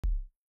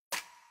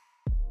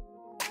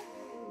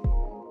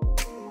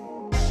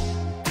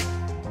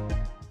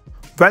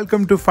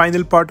Welcome to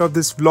final part of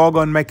this vlog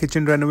on my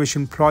kitchen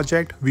renovation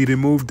project. We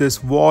removed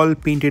this wall,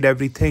 painted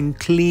everything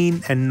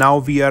clean, and now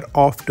we are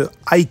off to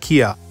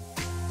IKEA.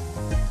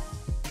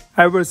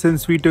 Ever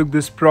since we took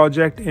this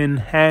project in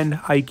hand,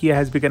 IKEA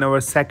has become our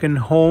second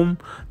home.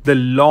 The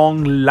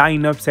long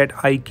lineups at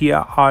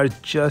IKEA are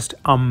just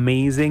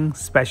amazing,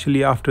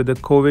 especially after the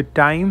COVID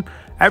time.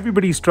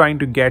 Everybody's trying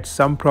to get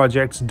some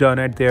projects done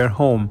at their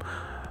home.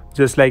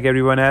 Just like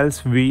everyone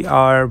else, we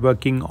are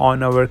working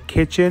on our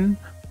kitchen.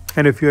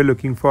 And if you're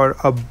looking for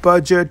a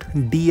budget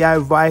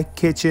DIY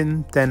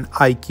kitchen, then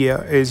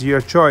IKEA is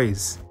your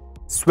choice.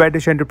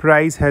 Swedish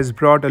enterprise has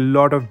brought a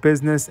lot of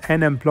business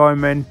and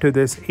employment to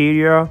this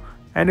area,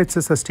 and it's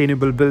a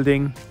sustainable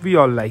building. We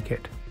all like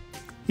it.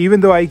 Even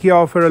though IKEA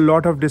offer a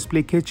lot of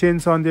display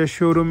kitchens on their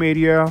showroom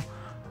area,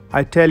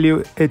 I tell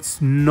you,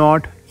 it's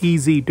not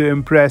easy to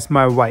impress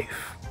my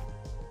wife.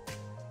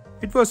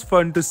 It was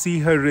fun to see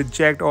her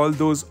reject all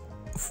those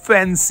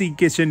fancy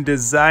kitchen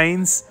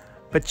designs,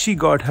 but she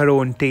got her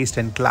own taste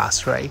and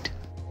class, right?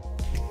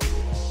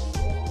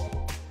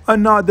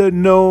 Another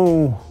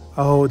no.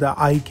 Oh, the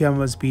IKEA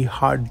must be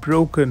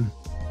heartbroken.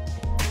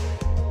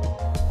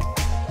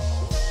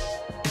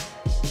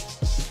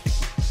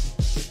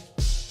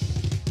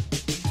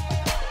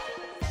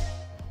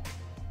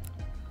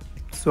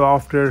 So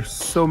after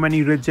so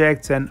many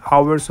rejects and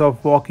hours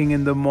of walking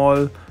in the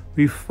mall,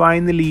 we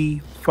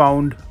finally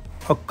found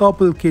a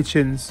couple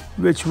kitchens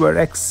which were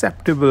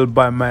acceptable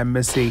by my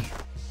Missy.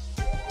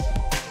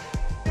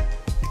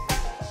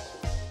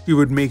 You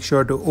would make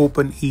sure to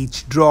open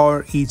each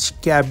drawer, each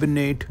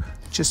cabinet.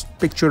 Just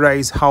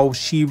picturize how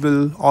she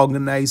will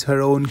organize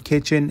her own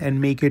kitchen and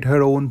make it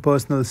her own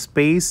personal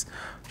space.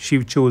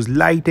 She chose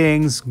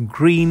lightings,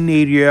 green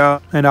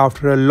area, and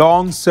after a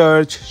long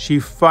search, she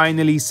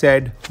finally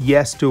said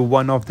yes to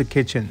one of the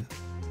kitchen.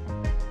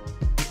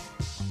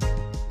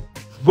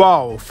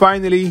 Wow,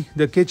 finally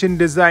the kitchen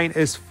design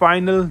is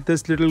final.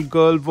 This little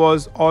girl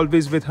was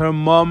always with her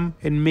mom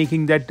in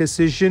making that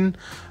decision.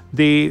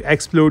 They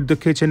explored the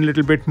kitchen a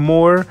little bit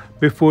more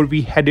before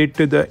we headed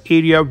to the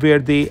area where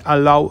they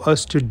allow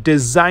us to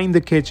design the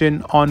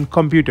kitchen on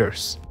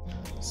computers.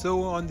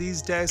 So on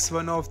these desks,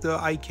 one of the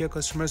IKEA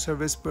customer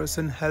service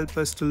person helped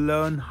us to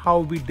learn how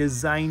we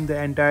design the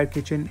entire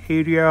kitchen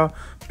area,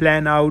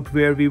 plan out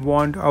where we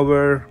want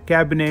our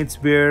cabinets,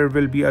 where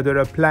will be other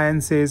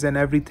appliances and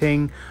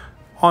everything.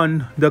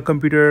 On the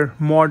computer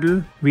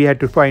model, we had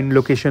to find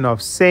location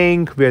of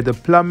sink, where the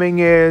plumbing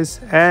is,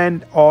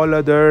 and all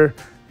other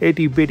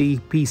itty-bitty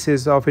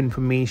pieces of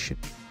information.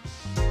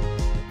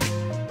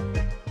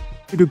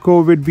 Due to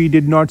COVID, we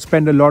did not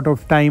spend a lot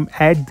of time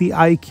at the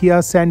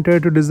IKEA center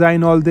to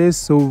design all this,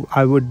 so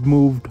I would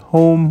move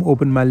home,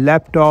 open my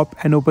laptop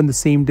and open the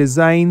same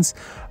designs.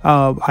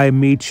 I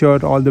made sure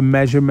all the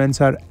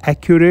measurements are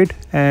accurate,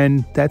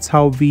 and that's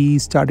how we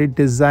started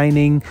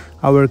designing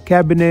our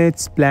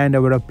cabinets, planned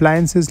our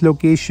appliances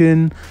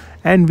location,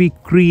 and we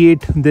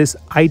create this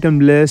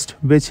item list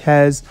which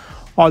has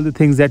all the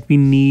things that we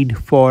need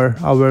for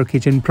our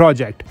kitchen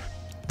project.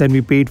 Then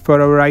we paid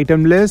for our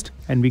item list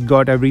and we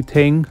got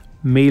everything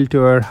mailed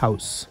to our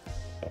house.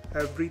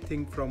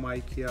 Everything from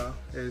IKEA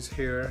is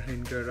here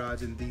in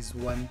garage in these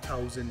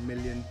 1,000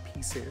 million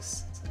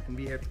pieces, and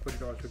we have to put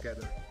it all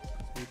together.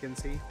 So you can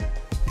see.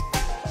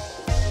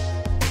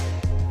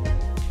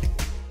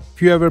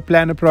 If you ever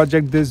plan a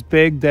project this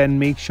big, then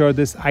make sure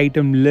this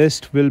item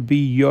list will be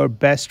your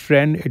best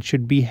friend. It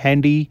should be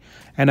handy.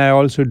 And I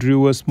also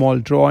drew a small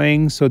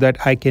drawing so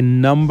that I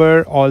can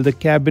number all the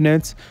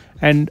cabinets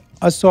and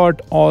assort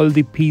all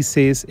the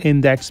pieces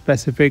in that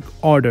specific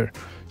order.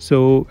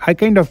 So I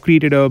kind of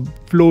created a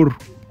floor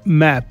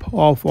map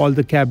of all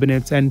the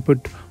cabinets and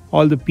put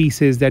all the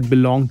pieces that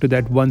belong to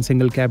that one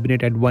single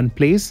cabinet at one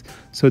place,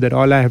 so that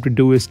all I have to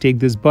do is take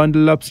this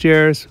bundle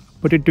upstairs,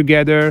 put it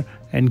together,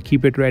 and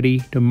keep it ready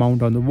to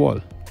mount on the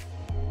wall.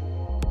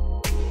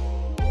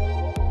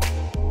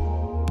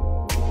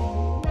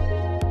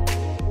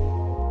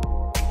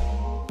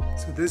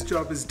 So this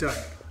job is done.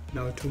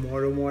 Now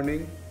tomorrow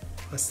morning,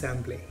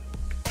 assembly.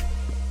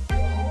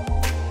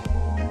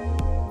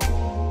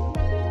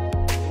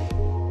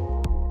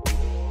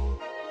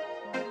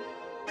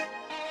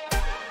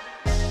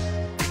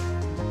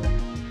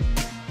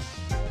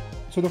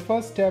 So the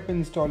first step in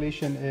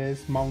installation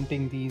is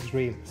mounting these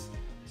rails.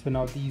 So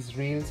now these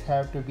rails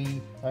have to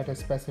be at a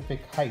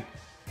specific height,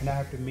 and I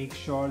have to make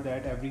sure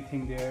that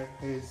everything there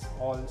is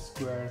all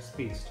square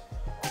spaced.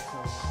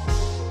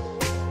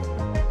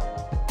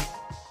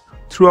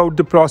 Throughout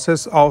the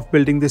process of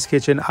building this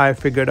kitchen, I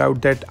figured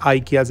out that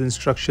IKEA's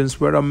instructions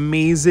were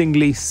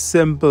amazingly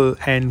simple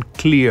and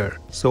clear.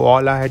 So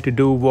all I had to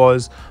do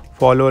was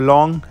follow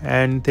along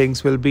and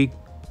things will be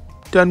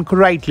done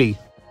correctly.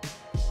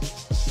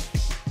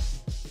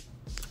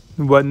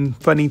 One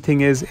funny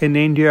thing is, in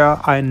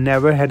India, I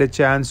never had a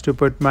chance to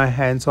put my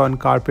hands on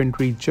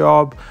carpentry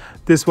job.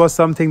 This was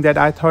something that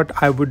I thought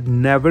I would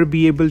never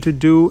be able to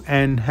do,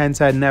 and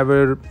hence I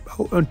never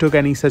took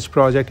any such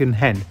project in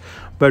hand.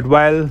 But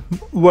while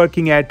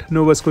working at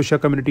Nova Scotia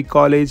Community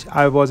College,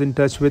 I was in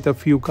touch with a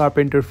few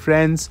carpenter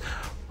friends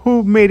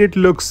who made it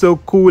look so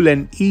cool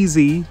and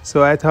easy.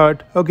 So I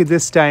thought, okay,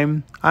 this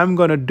time I'm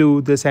gonna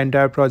do this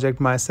entire project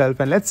myself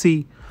and let's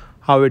see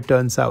how it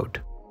turns out.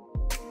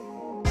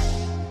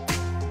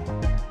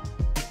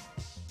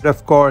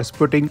 Of course,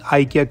 putting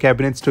IKEA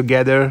cabinets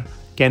together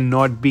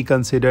cannot be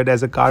considered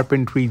as a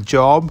carpentry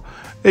job.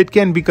 It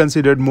can be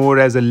considered more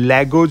as a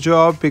Lego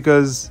job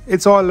because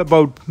it's all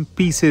about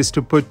pieces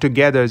to put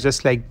together,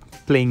 just like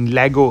playing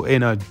Lego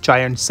in a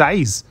giant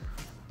size.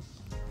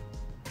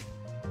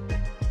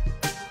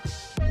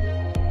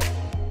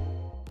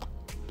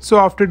 So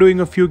after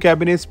doing a few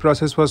cabinets,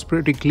 process was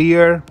pretty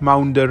clear.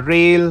 Mount the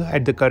rail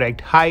at the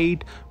correct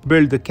height,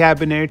 build the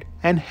cabinet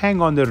and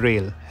hang on the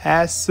rail.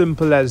 As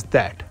simple as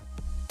that.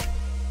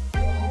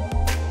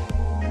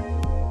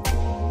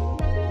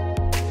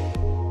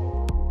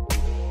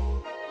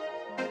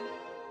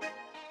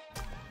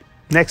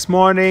 Next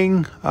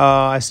morning,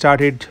 I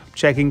started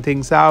checking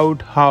things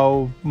out,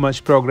 how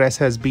much progress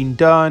has been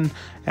done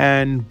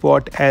and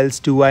what else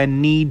do I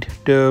need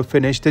to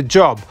finish the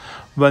job.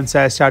 Once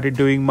I started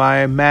doing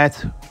my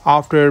math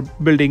after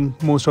building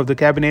most of the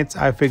cabinets,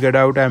 I figured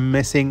out I'm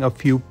missing a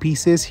few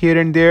pieces here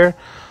and there.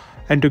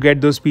 And to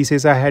get those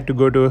pieces, I had to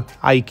go to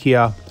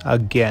IKEA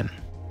again.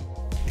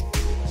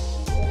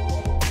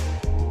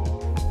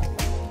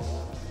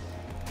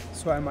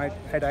 So I'm at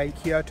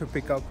IKEA to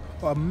pick up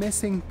a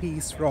missing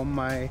piece from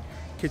my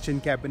kitchen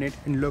cabinet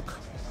and look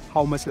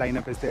how much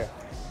lineup is there.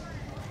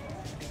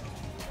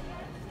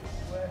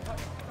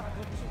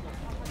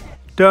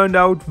 Turned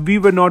out we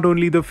were not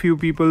only the few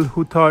people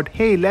who thought,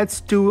 hey, let's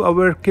do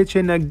our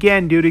kitchen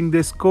again during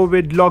this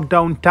COVID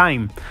lockdown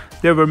time.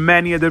 There were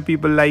many other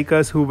people like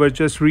us who were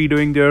just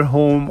redoing their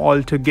home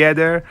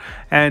altogether,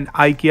 and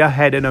IKEA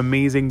had an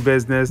amazing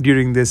business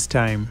during this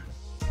time.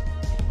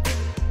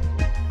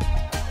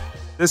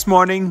 This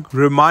morning,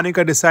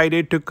 Romanica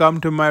decided to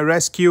come to my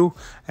rescue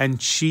and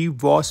she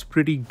was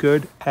pretty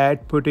good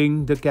at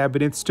putting the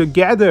cabinets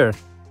together.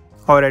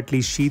 Or at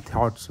least she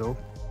thought so.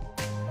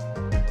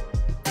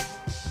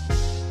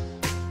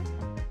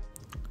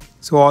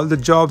 So all the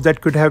jobs that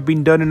could have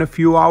been done in a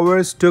few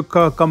hours took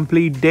a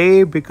complete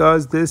day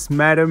because this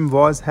madam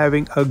was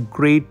having a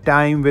great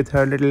time with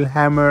her little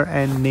hammer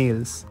and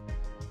nails.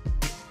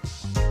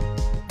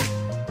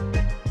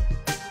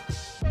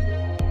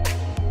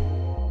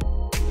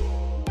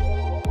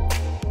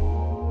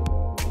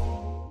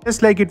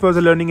 Just like it was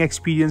a learning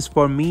experience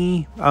for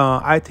me,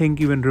 I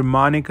think even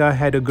Romanica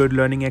had a good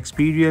learning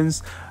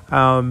experience.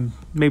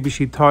 Maybe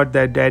she thought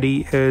that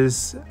daddy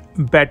is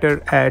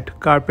better at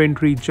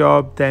carpentry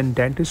job than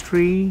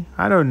dentistry.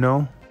 I don't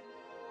know.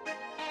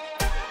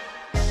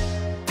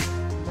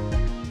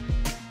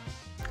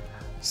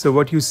 So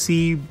what you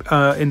see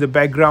in the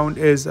background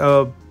is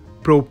a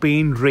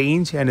propane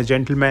range and a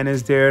gentleman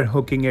is there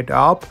hooking it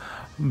up.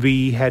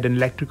 We had an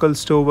electrical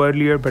stove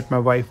earlier, but my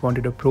wife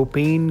wanted a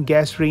propane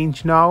gas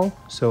range now,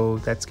 so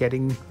that's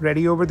getting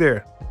ready over there.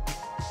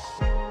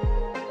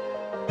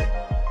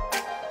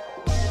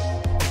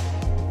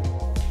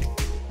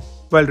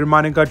 While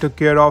Romanica took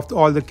care of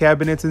all the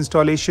cabinets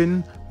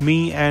installation,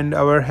 me and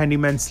our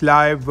handyman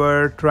Sly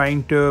were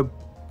trying to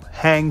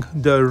hang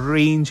the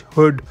range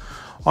hood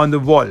on the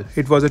wall.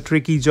 It was a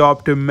tricky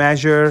job to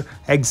measure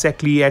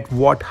exactly at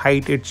what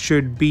height it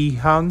should be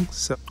hung,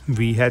 so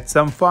we had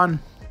some fun.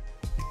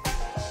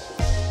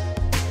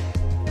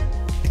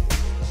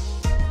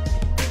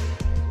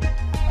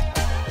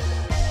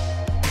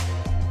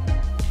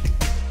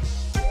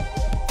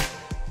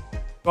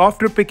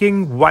 After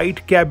picking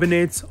white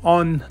cabinets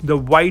on the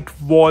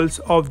white walls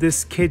of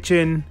this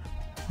kitchen,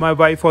 my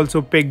wife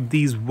also picked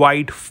these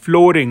white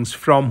floorings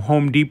from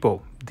Home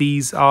Depot.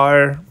 These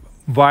are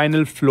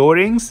vinyl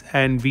floorings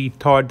and we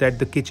thought that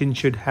the kitchen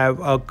should have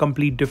a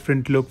complete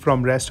different look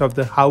from rest of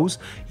the house.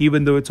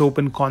 Even though it's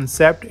open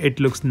concept, it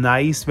looks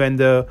nice when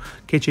the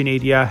kitchen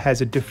area has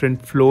a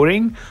different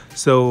flooring.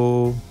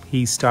 So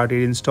he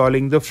started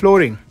installing the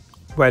flooring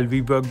while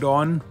we worked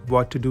on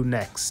what to do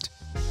next.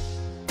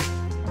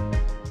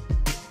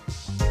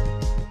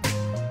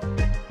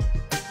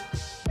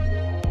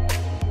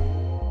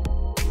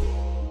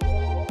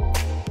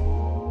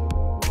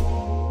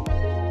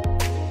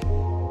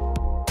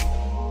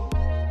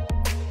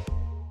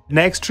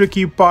 Next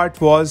tricky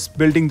part was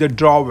building the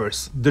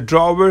drawers. The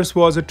drawers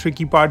was a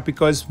tricky part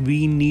because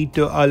we need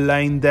to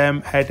align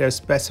them at a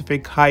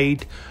specific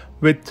height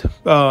with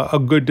a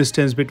good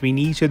distance between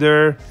each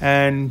other,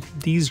 and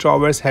these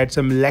drawers had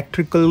some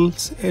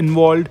electricals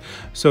involved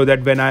so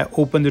that when I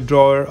open the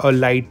drawer a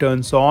light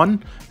turns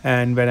on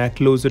and when I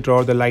close the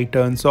drawer the light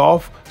turns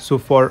off. So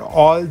for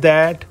all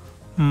that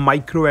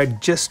micro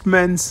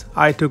adjustments,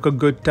 I took a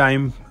good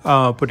time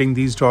putting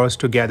these drawers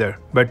together.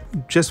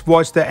 But just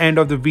watch the end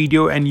of the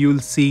video and you'll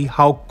see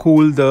how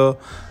cool the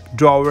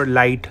drawer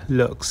light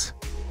looks.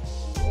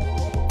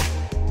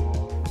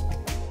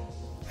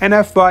 And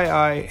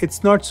FYI,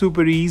 it's not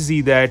super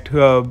easy that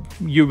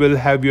you will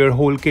have your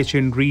whole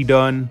kitchen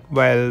redone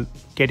while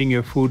getting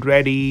your food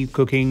ready,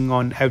 cooking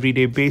on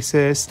everyday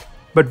basis.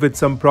 But with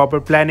some proper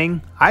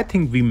planning, I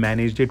think we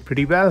managed it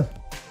pretty well.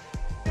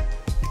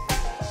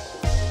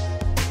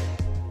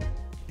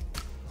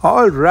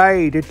 All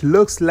right, it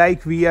looks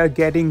like we are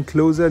getting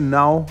closer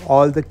now.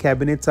 All the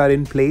cabinets are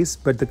in place,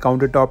 but the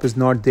countertop is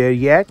not there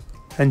yet.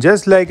 And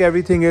just like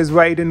everything is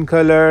white in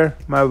color,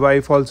 my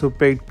wife also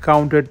picked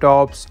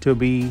countertops to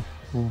be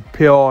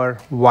pure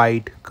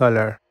white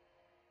color.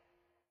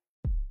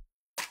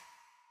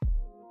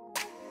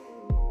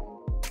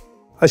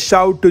 A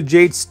shout to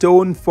Jade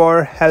Stone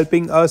for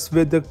helping us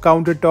with the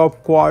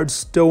countertop quartz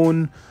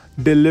stone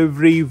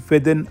delivery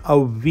within a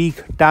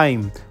week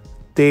time.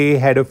 They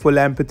had a full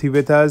empathy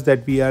with us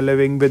that we are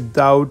living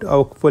without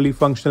a fully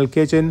functional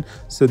kitchen,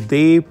 so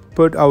they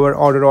put our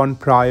order on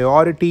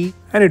priority,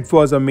 and it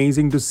was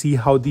amazing to see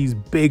how these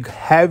big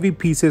heavy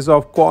pieces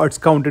of quartz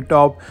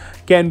countertop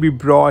can be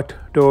brought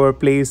to our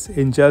place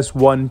in just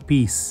one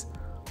piece.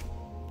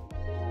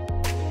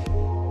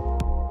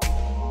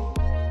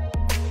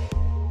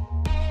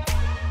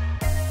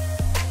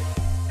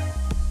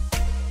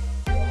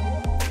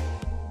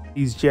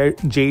 These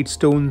jade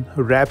stone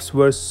wraps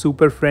were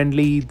super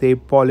friendly. They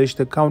polished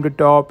the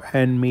countertop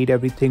and made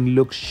everything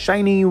look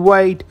shiny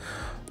white,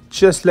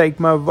 just like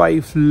my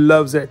wife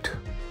loves it.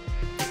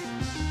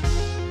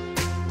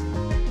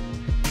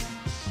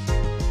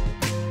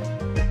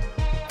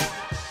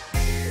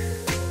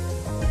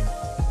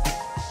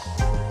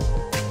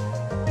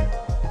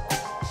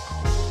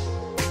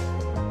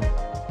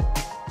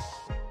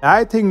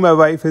 I think my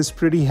wife is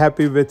pretty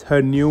happy with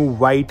her new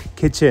white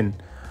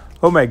kitchen.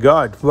 Oh my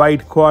god,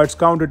 white quartz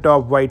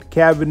countertop, white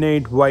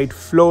cabinet, white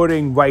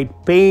flooring, white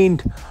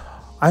paint.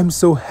 I'm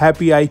so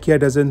happy IKEA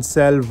doesn't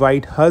sell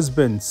white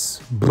husbands.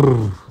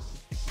 Brr.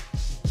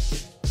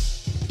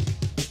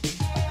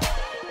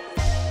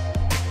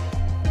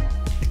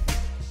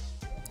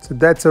 So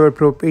that's our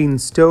propane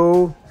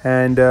stove,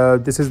 and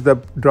this is the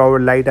drawer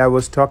light I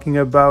was talking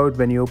about.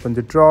 When you open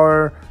the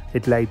drawer,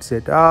 it lights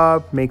it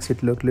up, makes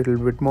it look a little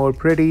bit more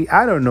pretty.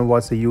 I don't know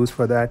what's the use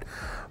for that.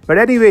 But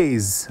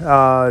anyways,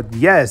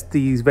 yes,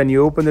 when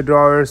you open the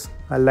drawers,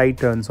 a light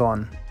turns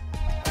on.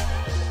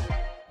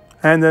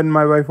 And then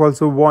my wife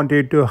also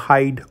wanted to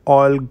hide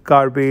all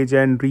garbage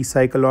and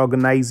recycle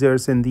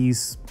organizers in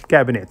these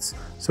cabinets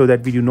so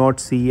that we do not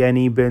see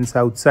any bins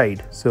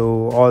outside.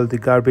 So all the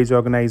garbage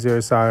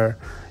organizers are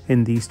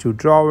in these two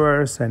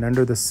drawers and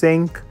under the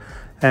sink.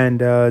 And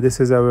this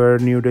is our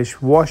new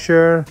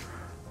dishwasher.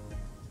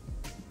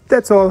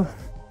 That's all.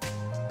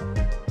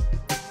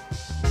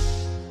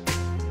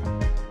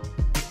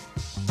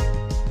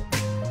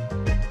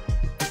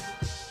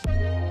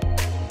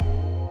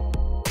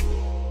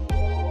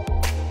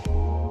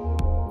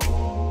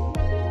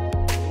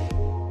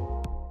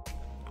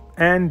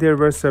 And there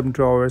were some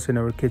drawers in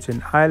our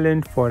kitchen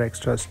island for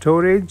extra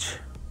storage.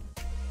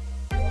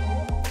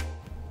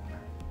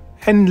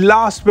 And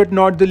last but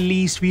not the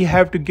least, we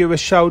have to give a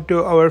shout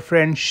to our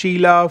friend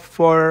Sheila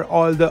for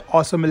all the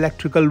awesome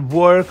electrical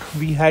work.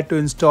 We had to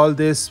install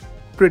this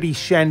pretty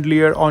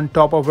chandelier on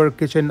top of our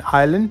kitchen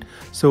island.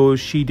 So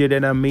she did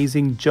an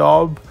amazing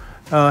job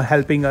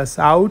helping us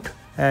out.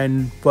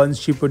 And once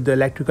she put the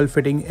electrical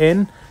fitting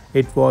in,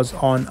 it was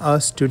on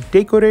us to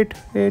decorate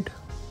it.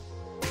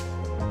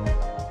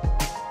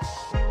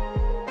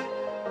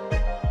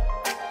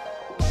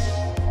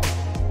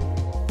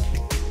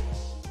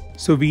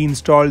 So we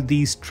installed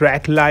these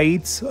track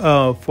lights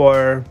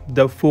for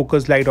the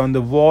focus light on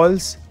the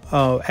walls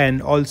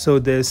and also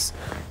this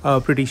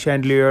pretty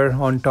chandelier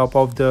on top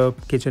of the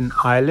kitchen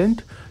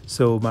island.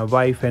 So my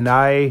wife and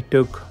I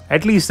took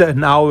at least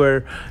an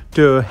hour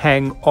to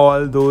hang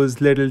all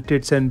those little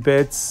tits and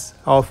bits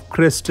of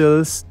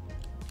crystals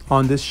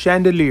on this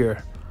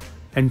chandelier.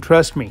 And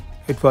trust me,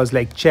 it was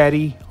like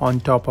cherry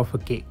on top of a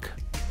cake.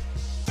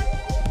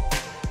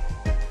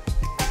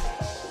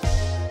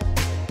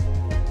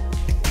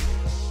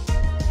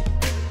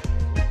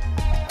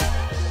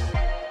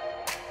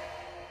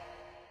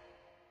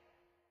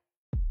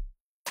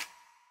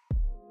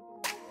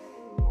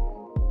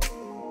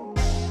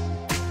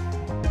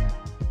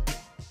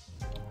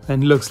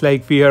 And looks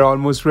like we are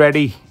almost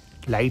ready.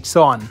 Lights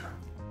on.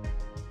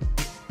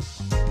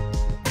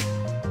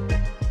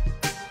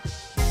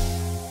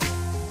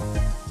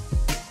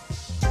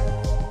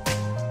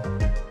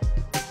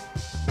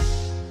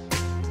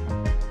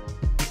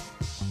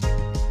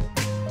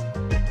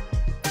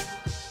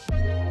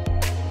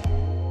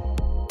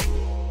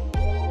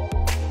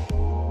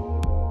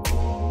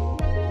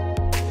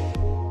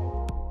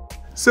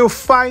 So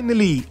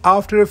finally,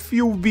 after a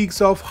few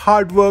weeks of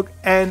hard work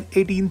and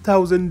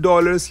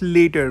 $18,000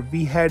 later,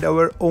 we had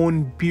our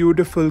own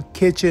beautiful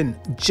kitchen,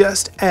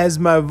 just as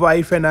my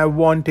wife and I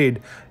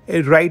wanted,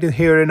 right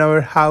here in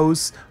our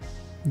house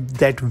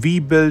that we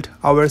built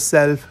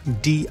ourselves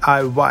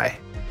DIY.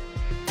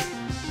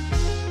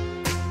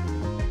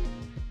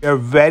 We are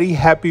very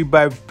happy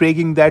by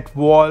breaking that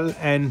wall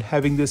and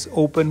having this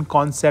open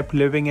concept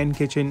living and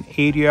kitchen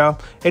area.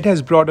 It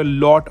has brought a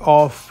lot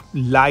of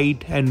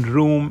light and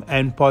room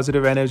and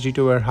positive energy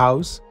to our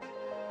house.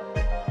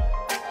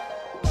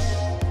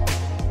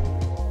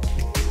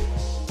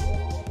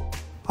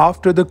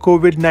 After the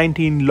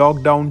COVID-19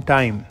 lockdown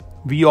time,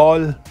 we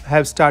all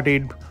have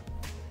started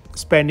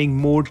spending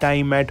more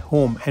time at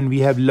home, and we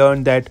have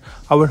learned that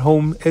our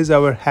home is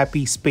our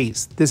happy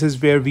space. This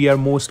is where we are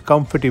most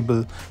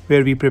comfortable,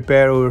 where we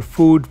prepare our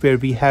food, where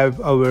we have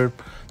our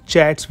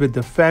chats with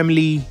the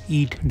family,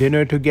 eat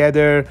dinner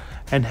together,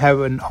 and have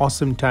an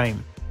awesome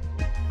time.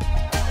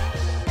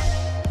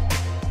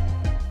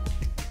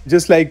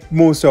 Just like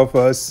most of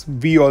us,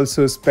 we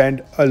also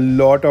spend a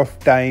lot of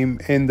time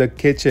in the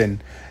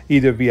kitchen.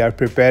 Either we are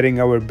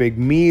preparing our big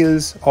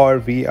meals or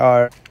we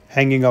are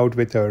hanging out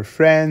with our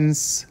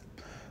friends.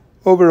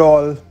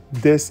 Overall,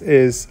 this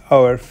is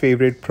our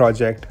favorite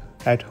project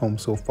at home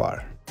so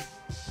far.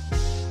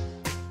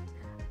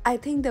 I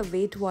think the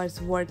wait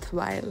was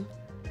worthwhile.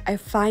 I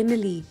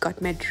finally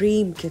got my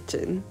dream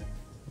kitchen.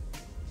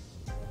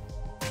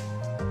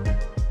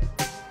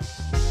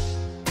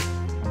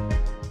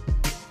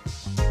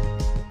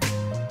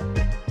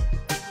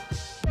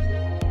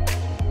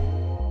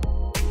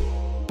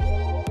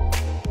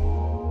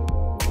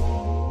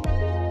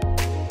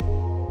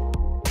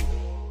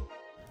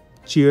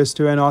 Cheers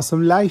to an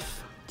awesome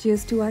life.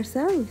 Cheers to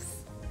ourselves.